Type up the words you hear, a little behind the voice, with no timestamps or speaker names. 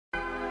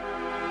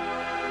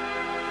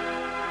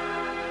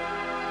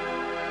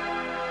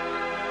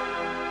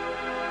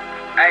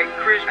Hey,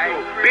 Chris, you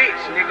a bitch,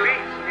 nigga.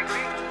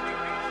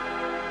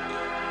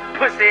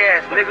 Pussy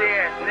ass, nigga.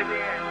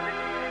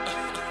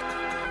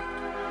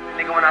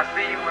 Nigga, when I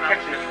see you, catch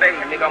you in the face,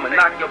 nigga, I'ma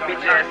knock your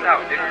bitch ass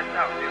out, nigga.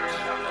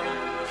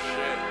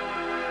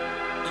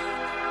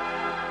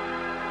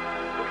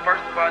 But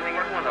first of all,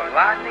 nigga, you wanna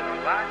lie,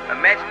 nigga?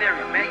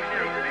 Imaginary,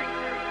 nigga.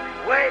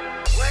 What?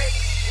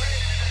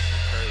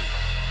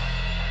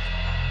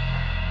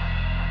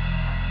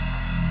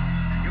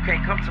 You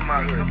can't come to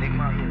my hood,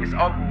 nigga. It's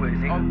over with,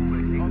 nigga.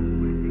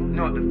 You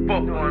know what the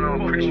fuck going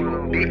on, Chris? You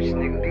a bitch,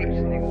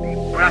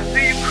 nigga. When I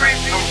see you, Chris,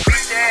 you gon'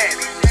 beat that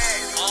ass.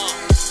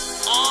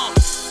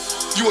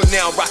 You are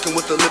now rocking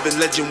with a living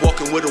legend,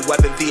 walking with a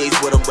weapon. VA's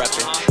what I'm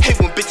reppin'. Hate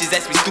when bitches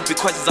ask me stupid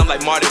questions. I'm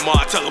like Marty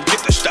Marr, tell them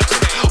get the steppin'.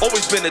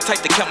 Always been the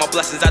type to count my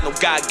blessings. I know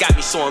God got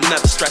me, so I'm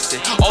never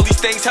stressing. All these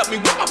things help me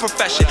with my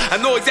profession. I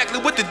know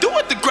exactly what to do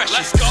with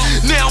aggression.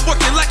 Now I'm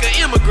working like an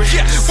immigrant.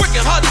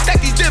 Working hard to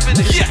stack these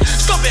dividends.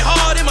 Stomping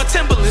hard in my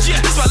Timberlands.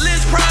 This my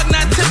Liz Pride,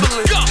 not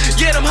Timberland.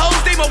 Yeah, them hoes,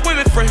 they my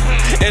women friend.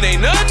 And ain't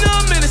nothing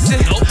I'm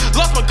innocent.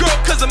 Lost my girl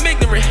cause I'm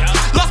ignorant.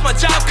 Lost my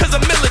job cause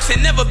I'm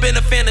militant. Never been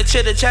a fan of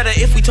chitter chatter.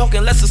 If we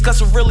talking, let's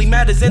discuss what really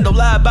matters. And don't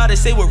lie about it,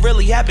 say what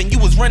really happened. You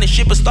was running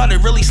shit but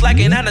started really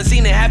slacking. I done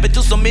seen it happen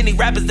to so many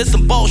rappers. This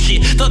some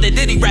bullshit. Thought that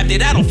Diddy rapped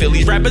it. I don't feel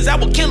these rappers. I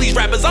will kill these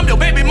rappers. I'm your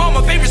baby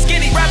mama, favorite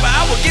skinny rapper.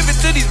 I will give it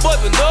to these boys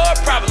with no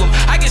problem.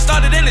 I get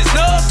started and there's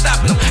no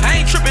stopping them.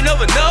 I ain't tripping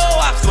over no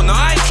obstacle. No,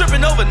 I ain't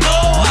tripping over no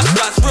obstacle.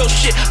 That's real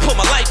shit. Put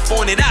my life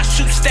on it. I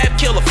shoot, stab,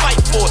 kill, or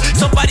fight for it.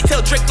 Somebody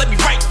tell Drake let me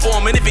write for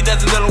him. And if he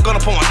doesn't, then I'm gonna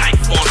pull my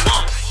knife on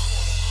him.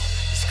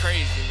 It's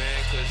crazy,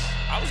 man, cause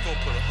I was gonna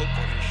put a hook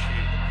on this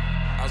shit.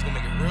 I was gonna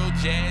make it real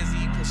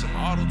jazzy, put some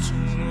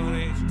auto-tune on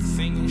it,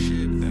 sing and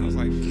shit. Then I was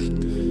like,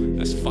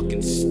 that's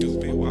fucking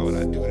stupid. Why would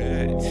I do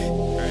that?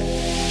 Right.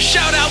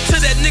 Shout out to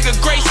that nigga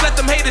Grace, let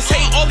them haters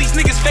hate. All these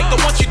niggas fake,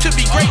 don't want you to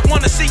be great.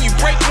 Wanna see you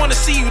break, wanna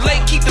see you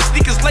late. Keep the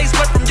sneakers laced,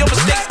 learn from your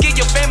mistakes. Give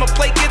your fam a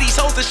plate, get these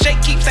hoes a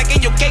shake. Keep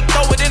stacking your cake,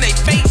 throw it in they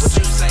face. What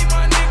you say,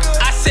 my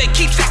nigga? I said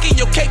keep stacking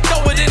your cake,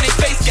 throw it in they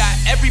face. Got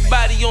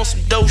everybody on some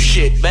dope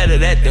shit, better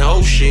that than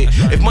whole shit.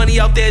 If money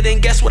out there, then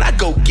guess what I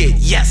go get?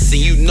 Yes,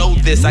 and you know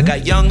this. I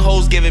got young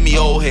hoes giving me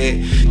old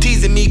head,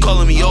 teasing me,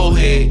 calling me old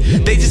head.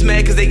 They just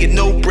mad cause they get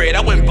no bread.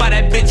 I went and buy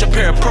that bitch a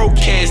pair of pro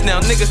cans. Now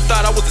niggas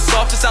thought I was the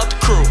softest out the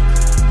crew.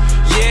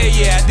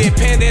 Yeah, I did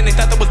Panda and they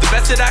thought that was the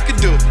best that I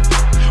could do.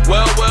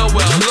 Well,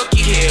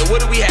 looky here, what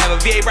do we have? A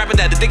VA rapper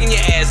that'll dig in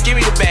your ass. Give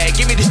me the bag,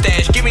 give me the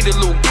stash, give me the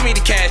loot, give me the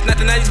cash. Not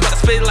the 90s, but I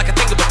spit it like I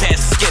think of a pass.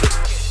 Let's get it.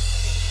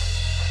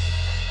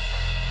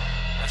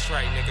 That's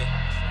right, nigga.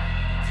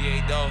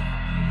 VA though,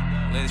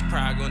 Liz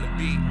Pride on the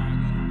beat.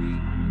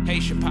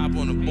 Haitian pop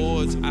on the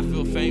boards. I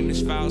feel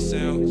famous, foul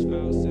sound.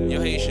 Yo,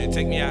 Haitian,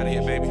 take me out of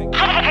here, baby.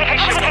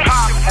 Haitian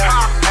pop.